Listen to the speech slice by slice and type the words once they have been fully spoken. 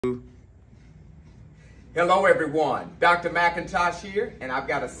Hello everyone, Dr. McIntosh here, and I've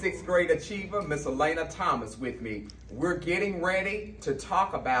got a 6th grade achiever, Miss Elena Thomas, with me. We're getting ready to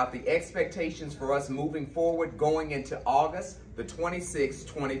talk about the expectations for us moving forward going into August the 26th,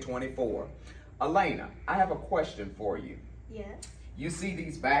 2024. Elena, I have a question for you. Yes. You see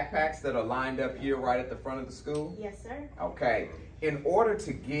these backpacks that are lined up here right at the front of the school? Yes, sir. Okay. In order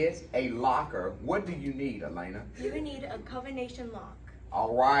to get a locker, what do you need, Elena? You would need a combination lock.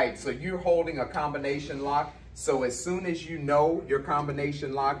 All right, so you're holding a combination lock. So as soon as you know your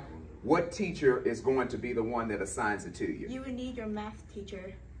combination lock, what teacher is going to be the one that assigns it to you? You would need your math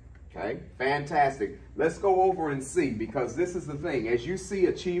teacher. Okay, fantastic. Let's go over and see, because this is the thing. As you see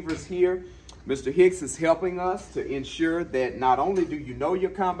achievers here, Mr. Hicks is helping us to ensure that not only do you know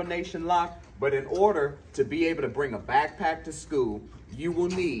your combination lock, but in order to be able to bring a backpack to school, you will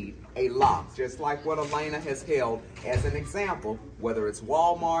need a lock, just like what Elena has held as an example. Whether it's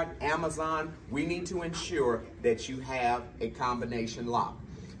Walmart, Amazon, we need to ensure that you have a combination lock.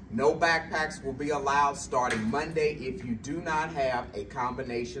 No backpacks will be allowed starting Monday if you do not have a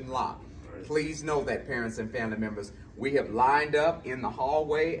combination lock. Please know that, parents and family members. We have lined up in the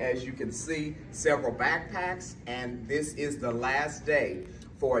hallway, as you can see, several backpacks, and this is the last day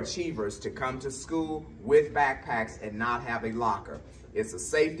for achievers to come to school with backpacks and not have a locker. It's a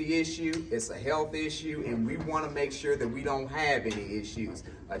safety issue, it's a health issue, and we want to make sure that we don't have any issues.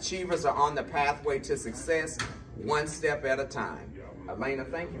 Achievers are on the pathway to success, one step at a time. Elena,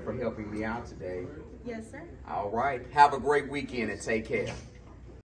 thank you for helping me out today. Yes, sir. All right, have a great weekend and take care.